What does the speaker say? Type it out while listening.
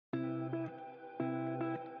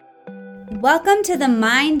Welcome to the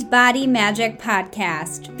Mind Body Magic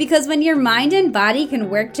Podcast, because when your mind and body can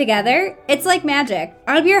work together, it's like magic.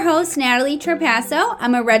 I'm your host, Natalie Trapasso.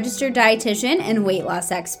 I'm a registered dietitian and weight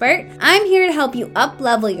loss expert. I'm here to help you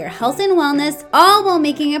up-level your health and wellness, all while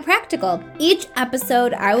making it practical. Each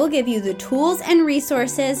episode, I will give you the tools and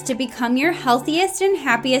resources to become your healthiest and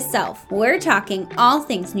happiest self. We're talking all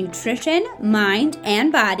things nutrition, mind, and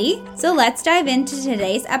body. So let's dive into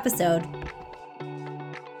today's episode.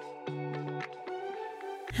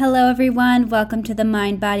 Hello everyone, welcome to the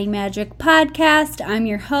Mind Body Magic Podcast. I'm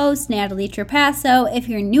your host, Natalie Trapasso. If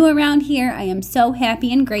you're new around here, I am so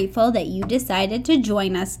happy and grateful that you decided to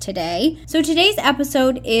join us today. So today's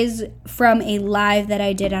episode is from a live that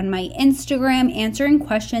I did on my Instagram, answering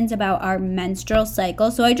questions about our menstrual cycle.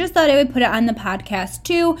 So I just thought I would put it on the podcast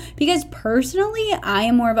too, because personally, I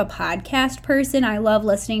am more of a podcast person. I love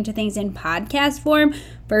listening to things in podcast form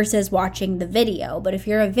versus watching the video. But if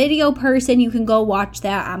you're a video person, you can go watch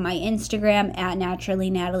that on my Instagram at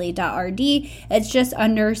naturallynatalie.rd. It's just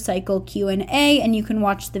under cycle Q&A, and you can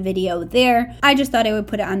watch the video there. I just thought I would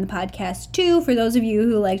put it on the podcast too, for those of you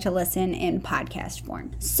who like to listen in podcast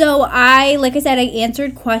form. So like I said, I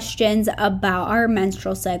answered questions about our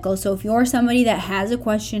menstrual cycle. So if you're somebody that has a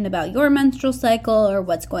question about your menstrual cycle or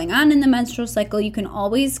what's going on in the menstrual cycle, you can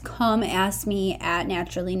always come ask me at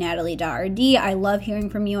naturallynatalie.rd. I love hearing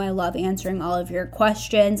from you. I love answering all of your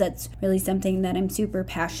questions. That's really something that I'm super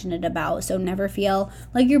passionate about. So never feel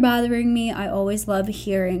like you're bothering me. I always love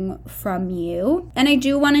hearing from you. And I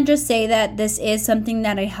do want to just say that this is something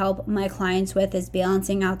that I help my clients with, is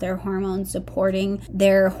balancing out their hormones, supporting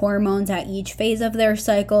their hormones at each phase of their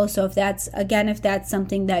cycle. So if that's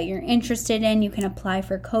something that you're interested in, you can apply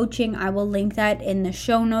for coaching. I will link that in the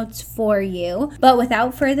show notes for you. But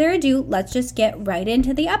without further ado, let's just get right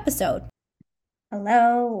into the episode.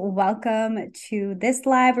 Hello, welcome to this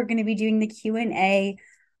live. We're going to be doing the Q&A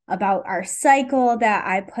about our cycle that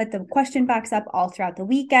I put the question box up all throughout the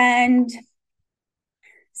weekend.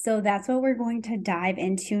 So that's what we're going to dive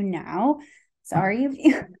into now. Sorry,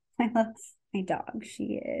 I love my dog.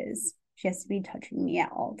 She has to be touching me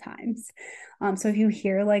at all times. So if you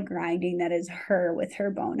hear like grinding, that is her with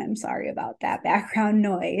her bone. I'm sorry about that background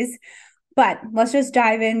noise. But let's just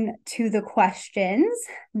dive into the questions.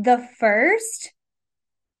 The first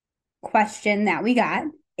question that we got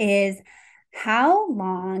is, how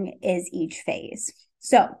long is each phase?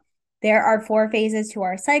 So there are 4 phases to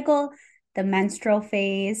our cycle. The menstrual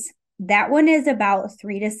phase, that one is about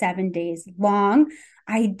 3 to 7 days long.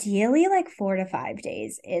 Ideally, like 4 to 5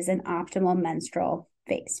 days is an optimal menstrual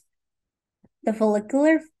phase. The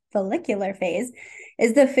follicular phase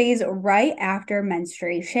is the phase right after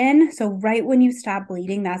menstruation. So right when you stop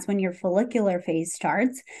bleeding, that's when your follicular phase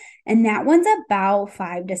starts. And that one's about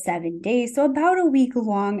 5 to 7 days, so about a week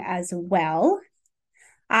long as well.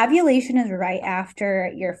 Ovulation is right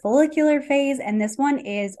after your follicular phase, and this one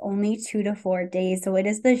is only 2 to 4 days. So it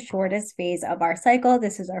is the shortest phase of our cycle.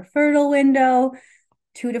 This is our fertile window,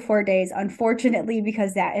 2 to 4 days, unfortunately,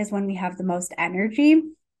 because that is when we have the most energy,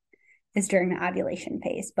 is during the ovulation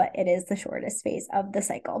phase, but it is the shortest phase of the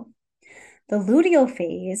cycle. The luteal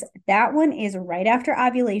phase, that one is right after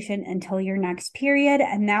ovulation until your next period,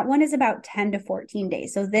 and that one is about 10 to 14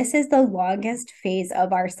 days. So this is the longest phase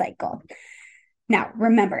of our cycle. Now,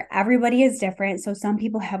 remember, everybody is different. So some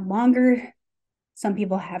people have longer, some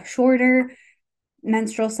people have shorter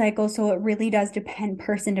menstrual cycles. So it really does depend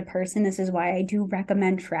person to person. This is why I do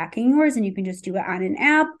recommend tracking yours, and you can just do it on an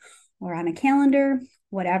app or on a calendar,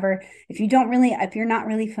 whatever. If you're not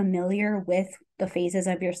really familiar with the phases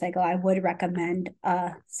of your cycle, I would recommend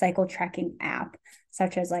a cycle tracking app,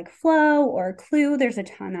 such as like Flow or Clue. There's a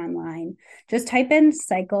ton online. Just type in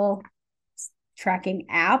cycle tracking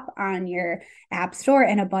app on your app store,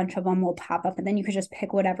 and a bunch of them will pop up, and then you could just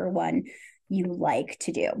pick whatever one you like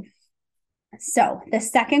to do. So the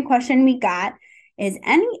second question we got is,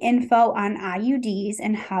 any info on IUDs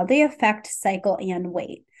and how they affect cycle and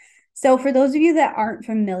weight? So for those of you that aren't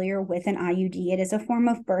familiar with an IUD, it is a form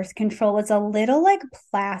of birth control. It's a little like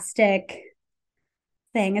plastic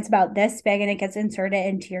thing. It's about this big, and it gets inserted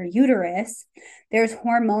into your uterus. There's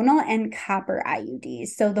hormonal and copper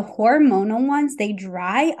IUDs. So the hormonal ones, they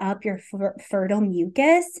dry up your fertile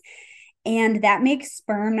mucus, and that makes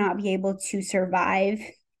sperm not be able to survive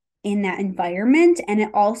in that environment. And it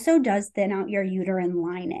also does thin out your uterine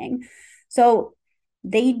lining. So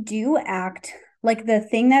they do act like the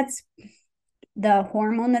thing that's the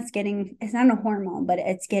hormone that's getting, it's not a hormone, but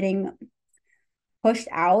it's getting pushed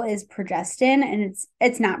out is progestin, and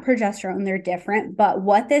it's not progesterone. They're different. But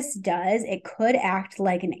what this does, it could act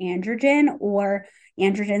like an androgen or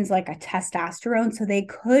androgens like a testosterone. So they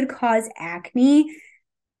could cause acne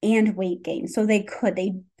and weight gain. So they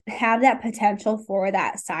have that potential for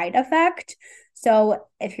that side effect. So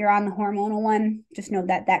if you're on the hormonal one, just know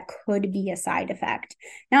that that could be a side effect.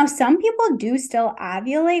 Now, some people do still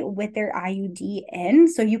ovulate with their IUD in.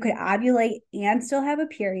 So you could ovulate and still have a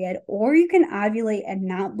period, or you can ovulate and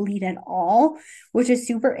not bleed at all, which is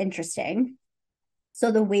super interesting.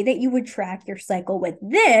 So the way that you would track your cycle with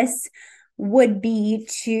this would be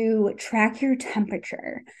to track your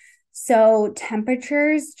temperature. So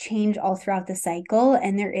temperatures change all throughout the cycle,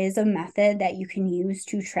 and there is a method that you can use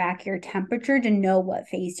to track your temperature to know what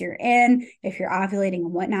phase you're in, if you're ovulating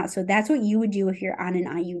and whatnot. So that's what you would do if you're on an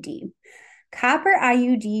IUD. Copper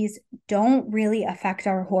IUDs don't really affect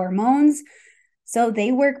our hormones. So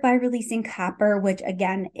they work by releasing copper, which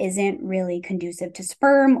again isn't really conducive to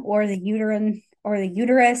sperm or the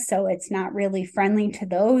uterus. So it's not really friendly to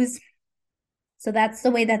those. So that's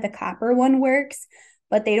the way that the copper one works,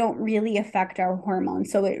 but they don't really affect our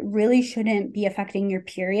hormones. So it really shouldn't be affecting your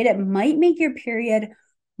period. It might make your period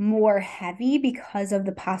more heavy because of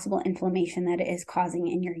the possible inflammation that it is causing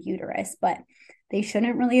in your uterus, but they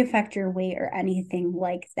shouldn't really affect your weight or anything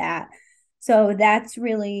like that. So that's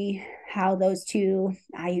really how those two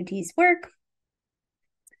IUDs work.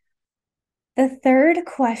 The third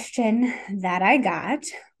question that I got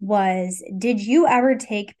was, did you ever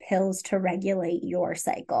take pills to regulate your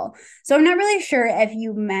cycle? So I'm not really sure if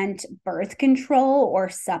you meant birth control or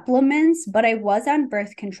supplements, but I was on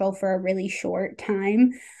birth control for a really short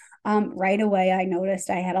time. Right away, I noticed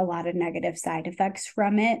I had a lot of negative side effects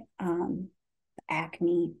from it.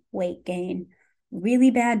 Acne, weight gain,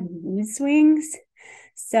 really bad mood swings.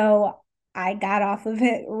 So I got off of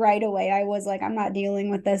it right away. I was like, I'm not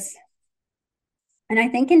dealing with this. And I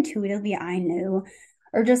think intuitively I knew,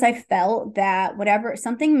 or just I felt that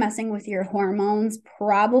something messing with your hormones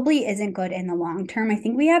probably isn't good in the long term. I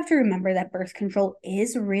think we have to remember that birth control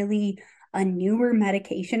is really a newer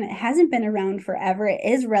medication. It hasn't been around forever. It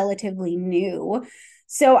is relatively new.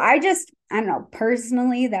 So I don't know,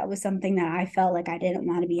 personally, that was something that I felt like I didn't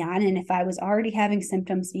want to be on. And if I was already having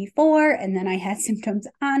symptoms before and then I had symptoms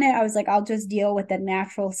on it, I was like, I'll just deal with the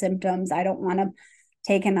natural symptoms. I don't want to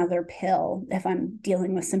take another pill if I'm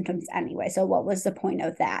dealing with symptoms anyway. So what was the point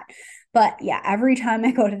of that? But yeah, every time I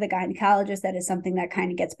go to the gynecologist, that is something that kind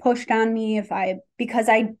of gets pushed on me because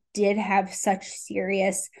I did have such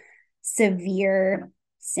serious, severe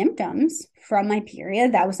symptoms from my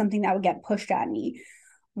period. That was something that would get pushed on me,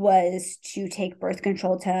 was to take birth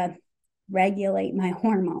control to regulate my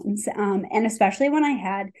hormones. And especially when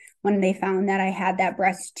they found that I had that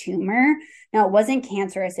breast tumor. Now, it wasn't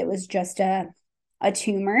cancerous. It was just a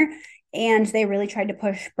tumor, and they really tried to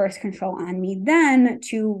push birth control on me then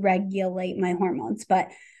to regulate my hormones. But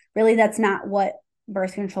really, that's not what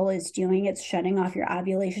birth control is doing. It's shutting off your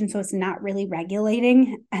ovulation. So it's not really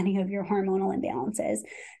regulating any of your hormonal imbalances.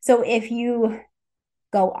 So if you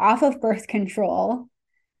go off of birth control,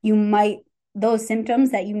 those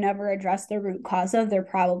symptoms that you never address the root cause of, they're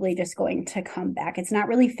probably just going to come back. It's not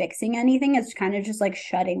really fixing anything. It's kind of just like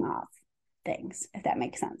shutting off things, if that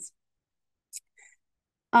makes sense.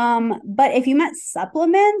 But if you meant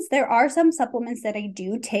supplements, there are some supplements that I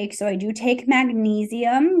do take. So I do take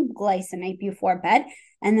magnesium glycinate before bed,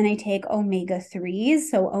 and then I take omega-3s.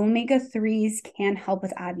 So omega-3s can help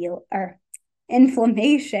with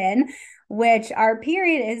inflammation, which our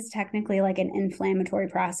period is technically like an inflammatory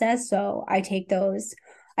process. So I take those.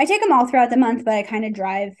 I take them all throughout the month, but I kind of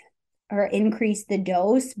drive or increase the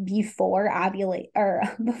dose before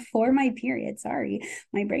before my period. Sorry,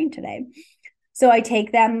 my brain today. So I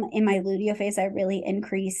take them in my luteal phase. I really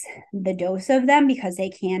increase the dose of them because they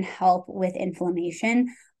can help with inflammation.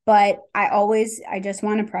 But I just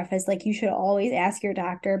want to preface, like, you should always ask your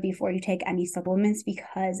doctor before you take any supplements,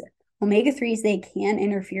 because omega-3s, they can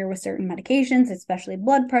interfere with certain medications, especially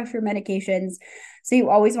blood pressure medications. So you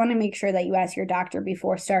always want to make sure that you ask your doctor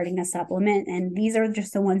before starting a supplement. And these are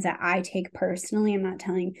just the ones that I take personally. I'm not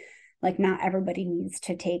telling, like, not everybody needs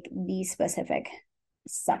to take these specific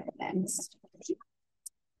supplements.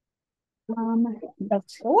 The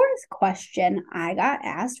fourth question I got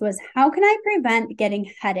asked was, how can I prevent getting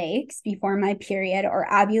headaches before my period or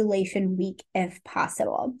ovulation week if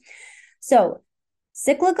possible? So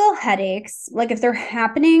cyclical headaches, like if they're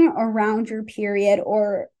happening around your period,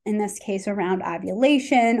 or in this case around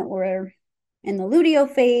ovulation or in the luteal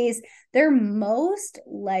phase, they're most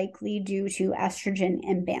likely due to estrogen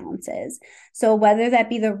imbalances. So whether that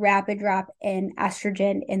be the rapid drop in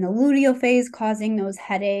estrogen in the luteal phase causing those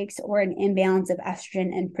headaches, or an imbalance of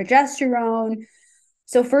estrogen and progesterone.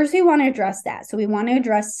 So first we want to address that. So we want to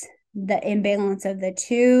address the imbalance of the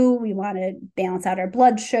two. We want to balance out our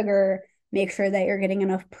blood sugar, make sure that you're getting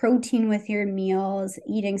enough protein with your meals,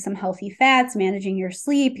 eating some healthy fats, managing your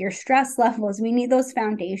sleep, your stress levels. We need those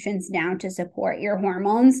foundations down to support your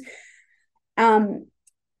hormones.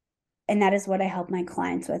 And that is what I help my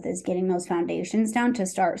clients with, is getting those foundations down to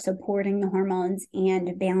start supporting the hormones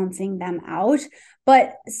and balancing them out.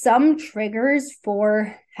 But some triggers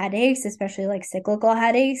for headaches, especially like cyclical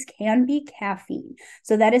headaches, can be caffeine.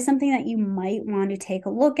 So that is something that you might want to take a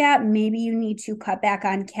look at. Maybe you need to cut back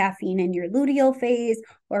on caffeine in your luteal phase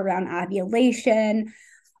or around ovulation,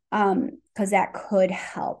 because that could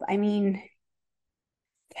help. I mean,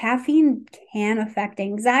 caffeine can affect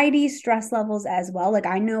anxiety, stress levels as well. Like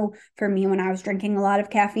I know for me, when I was drinking a lot of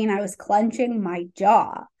caffeine, I was clenching my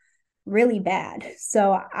jaw really bad.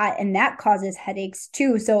 And that causes headaches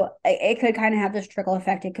too. So it could kind of have this trickle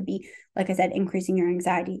effect. It could be, like I said, increasing your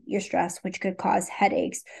anxiety, your stress, which could cause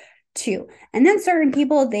headaches too. And then certain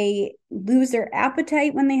people, they lose their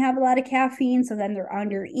appetite when they have a lot of caffeine. So then they're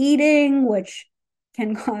under eating, which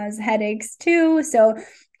can cause headaches too. So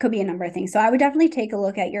could be a number of things. So I would definitely take a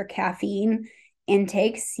look at your caffeine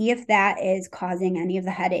intake, see if that is causing any of the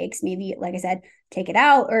headaches. Maybe, like I said, take it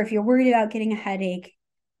out. Or if you're worried about getting a headache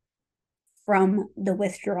from the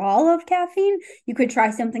withdrawal of caffeine, you could try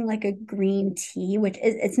something like a green tea, which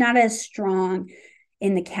it's not as strong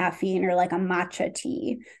in the caffeine, or like a matcha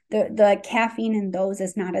tea. The caffeine in those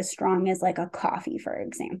is not as strong as like a coffee, for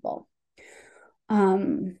example.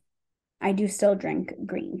 I do still drink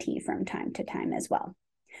green tea from time to time as well.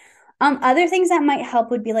 Other things that might help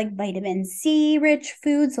would be like vitamin C rich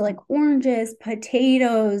foods, so like oranges,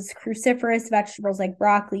 potatoes, cruciferous vegetables like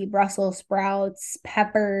broccoli, Brussels sprouts,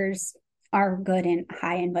 peppers are good and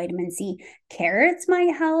high in vitamin C. Carrots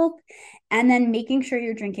might help. And then making sure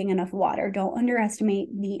you're drinking enough water. Don't underestimate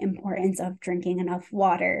the importance of drinking enough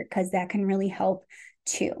water, because that can really help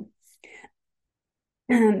too.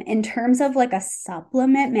 In terms of like a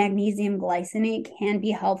supplement, magnesium glycinate can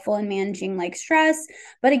be helpful in managing like stress.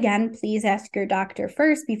 But again, please ask your doctor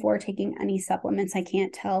first before taking any supplements. I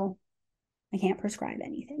can't prescribe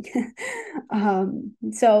anything.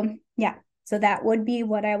 So that would be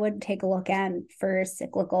what I would take a look at for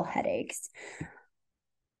cyclical headaches.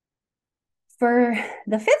 For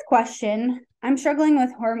the fifth question, I'm struggling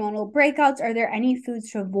with hormonal breakouts. Are there any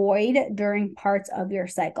foods to avoid during parts of your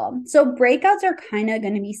cycle? So breakouts are kind of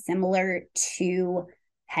going to be similar to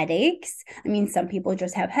headaches. I mean, some people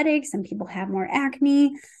just have headaches, some people have more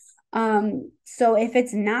acne. So if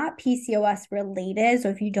it's not PCOS related, so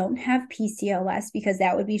if you don't have PCOS, because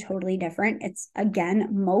that would be totally different, it's again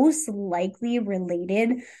most likely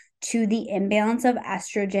related to the imbalance of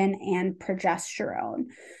estrogen and progesterone.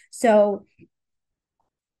 So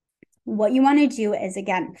what you want to do is,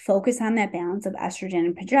 again, focus on that balance of estrogen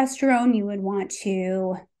and progesterone. You would want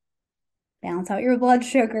to balance out your blood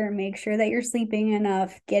sugar, make sure that you're sleeping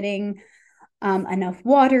enough, getting enough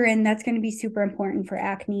water in. That's going to be super important for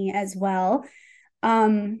acne as well.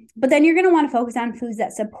 But then you're going to want to focus on foods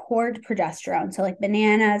that support progesterone. So like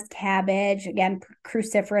bananas, cabbage, again,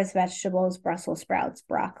 cruciferous vegetables, Brussels sprouts,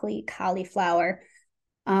 broccoli, cauliflower.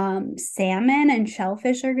 Salmon and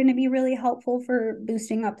shellfish are going to be really helpful for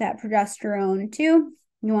boosting up that progesterone too.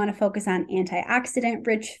 You want to focus on antioxidant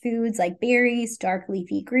rich foods like berries, dark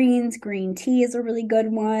leafy greens. Green tea is a really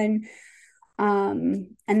good one.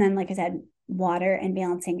 And then, like I said, water and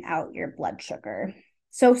balancing out your blood sugar.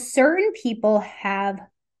 So certain people have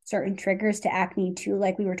certain triggers to acne too,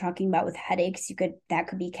 like we were talking about with headaches. That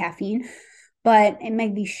could be caffeine, but it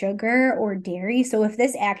might be sugar or dairy. So if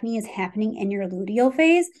this acne is happening in your luteal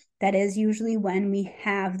phase, that is usually when we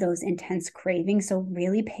have those intense cravings. So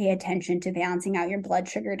really pay attention to balancing out your blood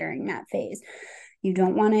sugar during that phase. You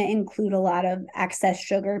don't want to include a lot of excess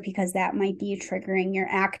sugar, because that might be triggering your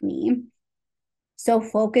acne. So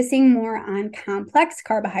focusing more on complex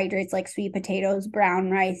carbohydrates like sweet potatoes,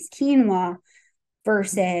 brown rice, quinoa,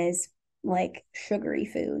 versus like sugary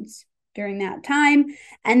foods during that time.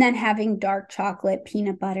 And then having dark chocolate,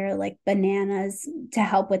 peanut butter, like bananas, to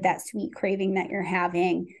help with that sweet craving that you're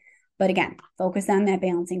having. But again, focus on that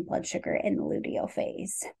balancing blood sugar in the luteal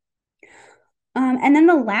phase. And then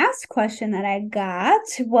the last question that I got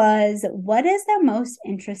was, what is the most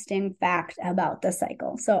interesting fact about the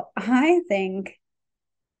cycle? So I think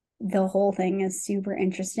the whole thing is super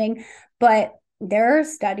interesting, but there are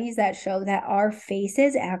studies that show that our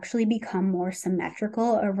faces actually become more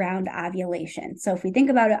symmetrical around ovulation. So if we think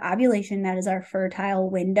about it, ovulation, that is our fertile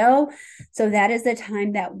window. So that is the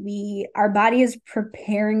time that our body is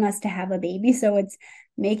preparing us to have a baby. So it's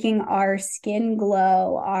making our skin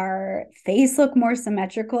glow, our face look more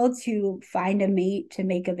symmetrical to find a mate to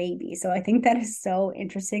make a baby. So I think that is so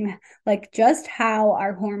interesting, like just how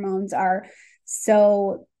our hormones are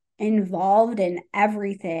so involved in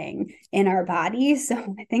everything in our body. So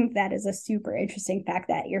I think that is a super interesting fact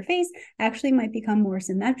that your face actually might become more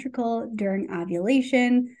symmetrical during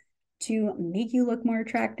ovulation to make you look more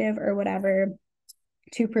attractive or whatever,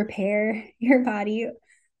 to prepare your body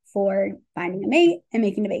for finding a mate and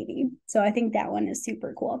making a baby. So I think that one is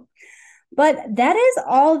super cool. But that is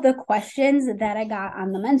all the questions that I got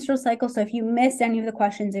on the menstrual cycle. So if you missed any of the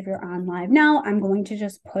questions, if you're on live now, I'm going to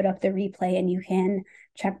just put up the replay and you can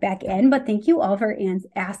check back in. But thank you all for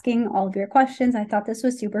asking all of your questions. I thought this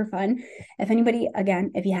was super fun. If anybody,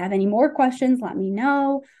 again, if you have any more questions, let me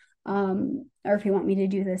know. Or if you want me to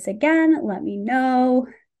do this again, let me know.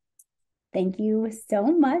 Thank you so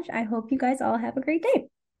much. I hope you guys all have a great day.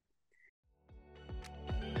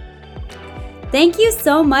 Thank you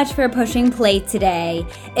so much for pushing play today.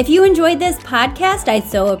 If you enjoyed this podcast, I'd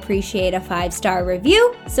so appreciate a 5-star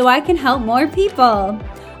review so I can help more people.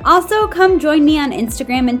 Also, come join me on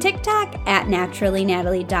Instagram and TikTok at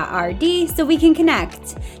naturallynatalie.rd so we can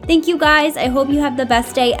connect. Thank you guys. I hope you have the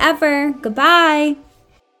best day ever. Goodbye.